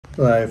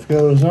Life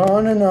goes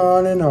on and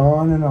on and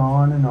on and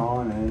on and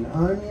on and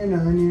onion,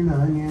 onion,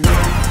 onion.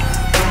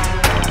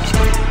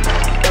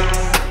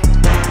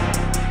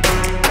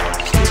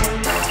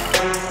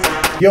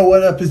 Yo,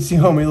 what up? It's the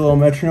homie Little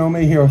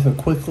Metronome here with a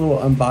quick little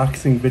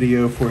unboxing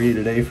video for you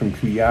today from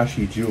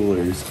Kuyashii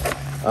Jewelers.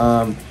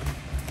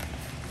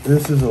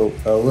 This is a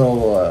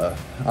little,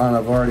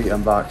 I've already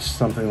unboxed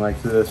something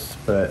like this,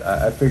 but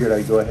I figured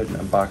I'd go ahead and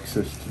unbox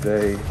this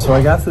today. So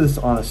I got this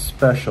on a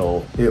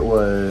special. It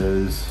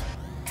was,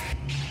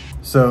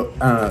 so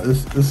I don't know,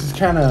 this is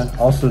kind of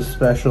also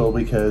special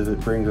because it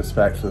brings us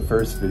back to the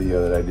first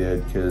video that I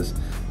did,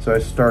 so I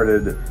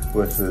started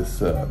with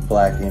this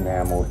black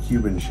enamel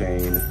Cuban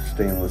chain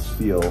stainless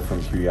steel from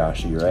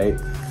Kuyashii, right?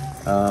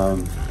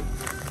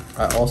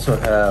 I also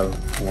have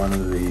one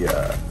of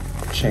the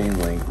chain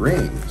link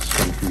rings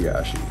from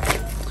Kuyashii.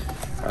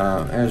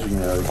 As you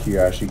know, the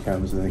Kuyashii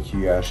comes in the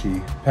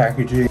Kuyashii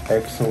packaging.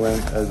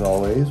 Excellent as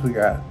always. We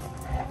got,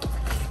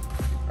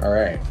 all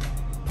right.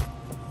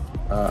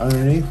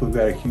 Underneath we've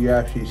got a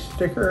Kuyashii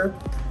sticker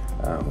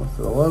with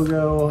the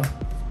logo,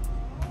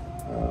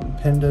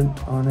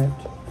 pendant on it.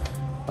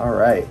 All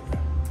right.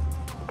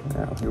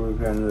 Now here we've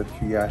got another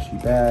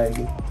Kuyashii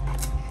bag,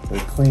 the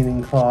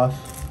cleaning cloth,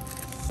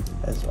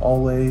 as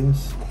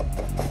always.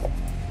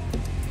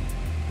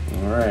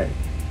 All right,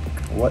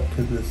 what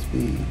could this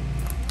be?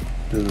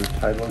 Does the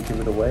title give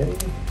it away?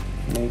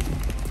 Maybe.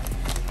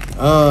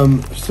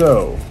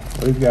 So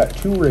we've got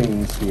two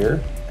rings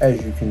here,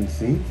 as you can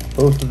see.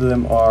 Both of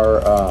them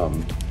are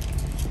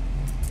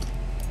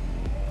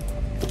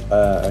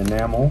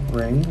enamel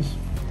rings.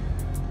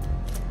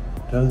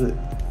 Doesn't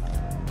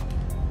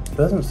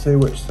say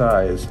which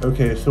size.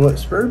 Okay, so what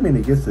spurred me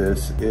to get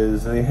this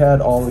is they had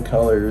all the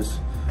colors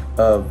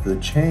of the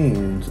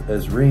chains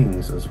as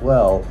rings as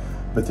well,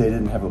 but they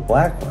didn't have a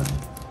black one.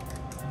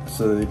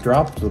 So they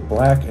dropped the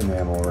black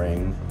enamel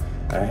ring.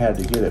 I had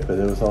to get it, but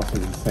it was also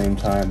at the same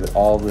time that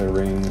all the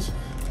rings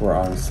were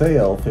on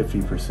sale,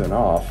 50%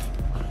 off,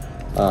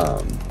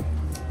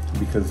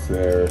 because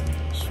they're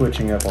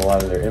switching up a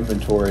lot of their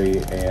inventory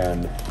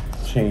and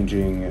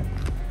changing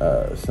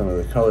some of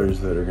the colors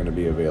that are going to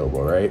be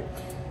available, right?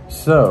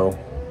 So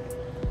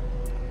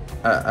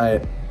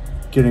I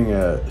getting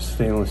a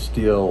stainless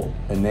steel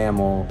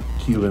enamel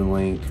Cuban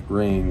link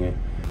ring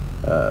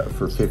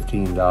for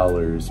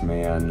 $15,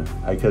 man,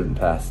 I couldn't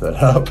pass that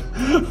up.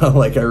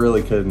 Like, I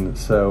really couldn't.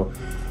 So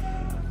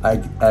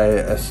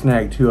I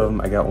snagged two of them.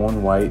 I got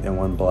one white and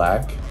one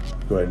black.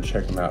 Go ahead and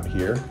check them out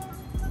here.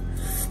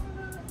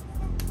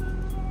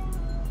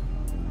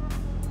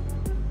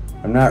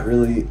 I'm not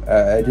really,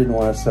 I didn't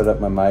want to set up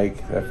my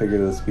mic. I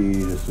figured this would be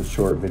just a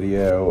short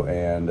video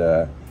and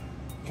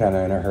kind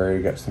of in a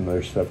hurry, got some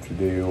other stuff to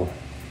do.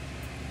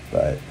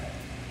 But,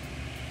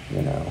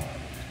 you know,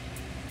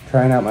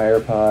 trying out my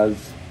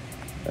AirPods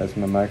as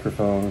my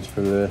microphones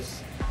for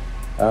this.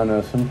 I don't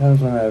know,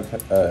 sometimes when I've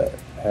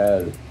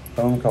had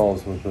phone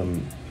calls with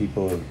them,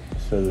 people have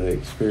said they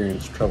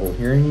experience trouble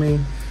hearing me.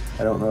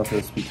 I don't know if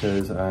it's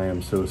because I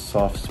am so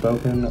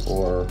soft-spoken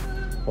or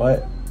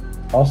what.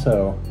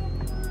 Also,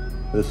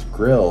 this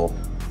grill,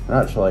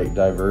 not to like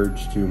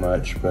diverge too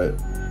much, but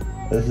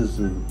this is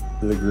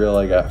the grill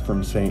I got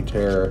from St.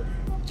 Terre,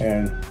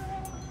 and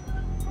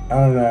I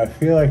don't know, I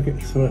feel like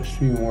it's supposed to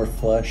be more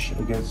flush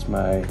against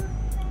my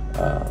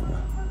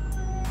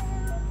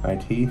my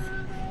teeth,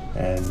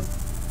 and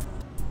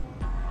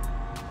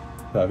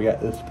so I've got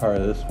this part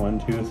of this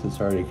one tooth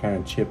that's already kind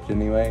of chipped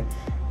anyway,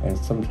 and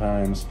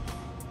sometimes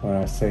when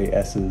I say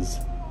S's,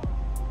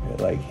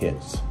 it like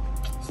hits.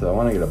 So I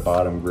want to get a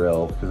bottom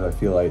grill because I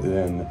feel like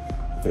then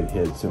if it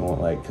hits, it won't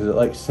like, because it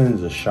like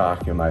sends a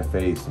shock in my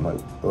face. I'm like,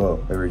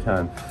 whoa, every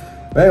time.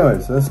 But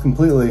anyways, that's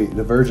completely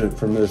divergent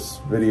from this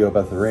video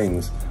about the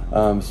rings.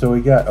 So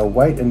we got a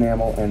white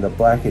enamel and a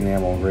black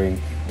enamel ring.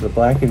 The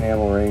black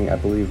enamel ring, I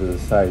believe, is a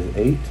size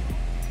 8.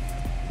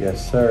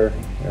 Yes, sir.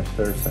 Yes,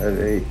 sir, size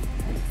 8.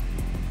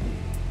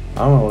 I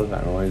don't know what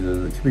that noise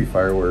is. It could be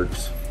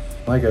fireworks.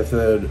 Like I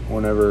said,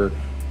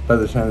 by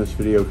the time this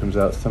video comes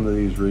out, some of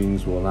these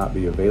rings will not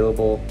be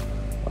available.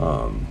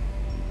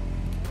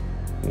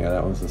 Yeah,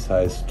 that one's a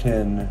size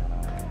 10.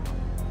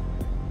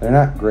 They're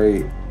not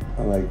great,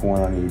 like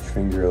one on each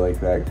finger like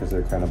that, because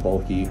they're kind of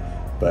bulky.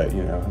 But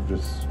you know, I've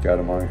just got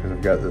them on because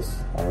I've got this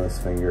on this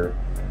finger.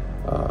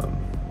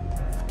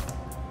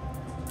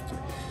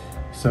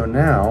 So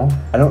now,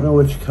 I don't know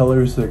which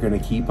colors they're going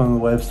to keep on the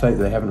website.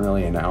 They haven't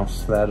really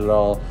announced that at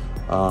all.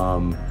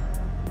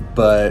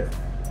 But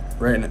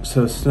right now,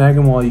 so snag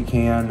them while you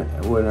can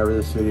whenever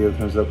this video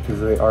comes up, because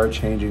they are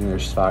changing their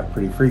stock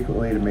pretty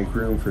frequently to make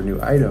room for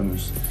new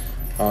items.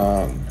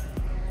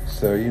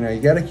 So, you know, you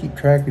got to keep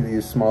track of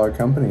these smaller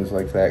companies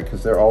like that,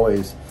 because they're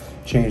always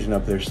changing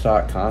up their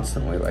stock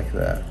constantly like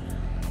that.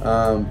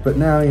 But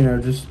now, you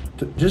know,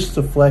 just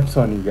to flex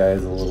on you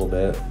guys a little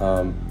bit,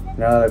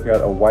 now that I've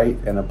got a white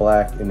and a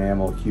black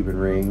enamel Cuban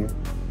ring,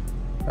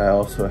 I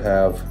also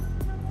have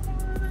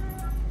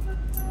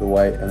the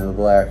white and the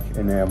black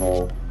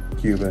enamel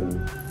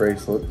Cuban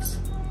bracelets.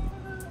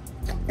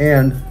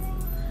 And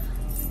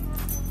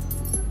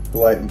the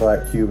white and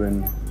black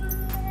Cuban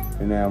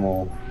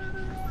enamel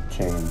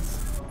chains.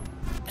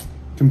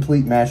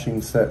 Complete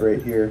matching set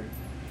right here.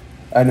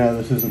 I know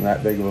this isn't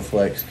that big of a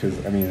flex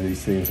because, I mean,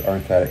 these things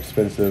aren't that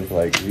expensive.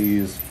 Like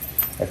these,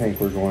 I think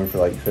we're going for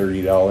like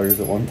 $30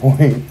 at one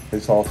point.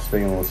 It's all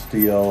stainless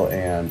steel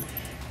and,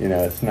 you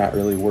know, it's not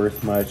really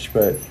worth much,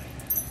 but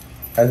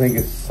I think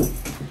it's,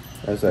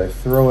 as I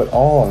throw it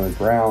all on the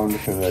ground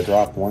because I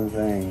dropped one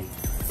thing.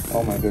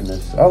 Oh my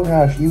goodness. Oh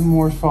gosh, even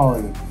more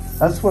falling.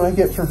 That's what I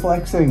get for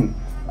flexing.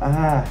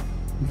 Ah.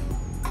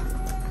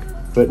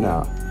 But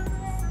no.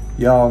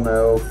 Y'all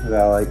know that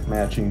I like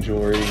matching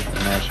jewelry and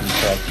matching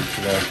crafty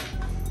stuff.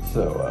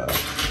 So,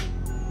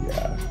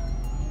 yeah.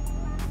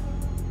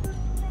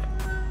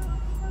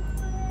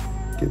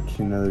 Get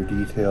you another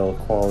detail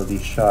quality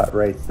shot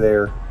right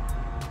there.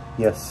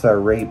 Yes, sir,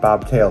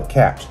 bobtail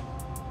cat.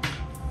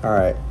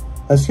 Alright,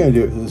 that's gonna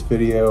do it for this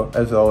video.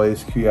 As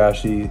always,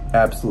 Kuyashii,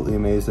 absolutely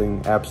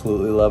amazing,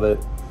 absolutely love it.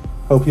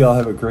 Hope y'all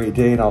have a great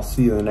day, and I'll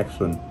see you in the next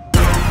one.